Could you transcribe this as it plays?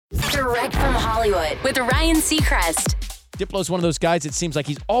Direct from Hollywood with Ryan Seacrest. Diplo is one of those guys, it seems like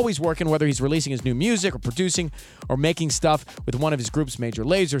he's always working, whether he's releasing his new music or producing or making stuff with one of his groups, Major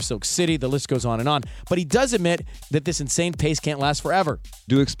Lazer, Silk City, the list goes on and on. But he does admit that this insane pace can't last forever.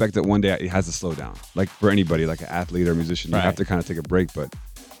 Do expect that one day it has to slow down. Like for anybody, like an athlete or a musician, you have to kind of take a break, but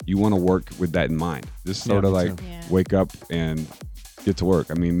you want to work with that in mind. Just sort of like wake up and get to work.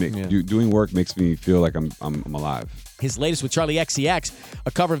 I mean, doing work makes me feel like I'm alive. His latest with Charlie XCX, a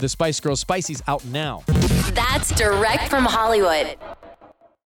cover of the Spice Girls' Spicy's out now. That's Direct from Hollywood.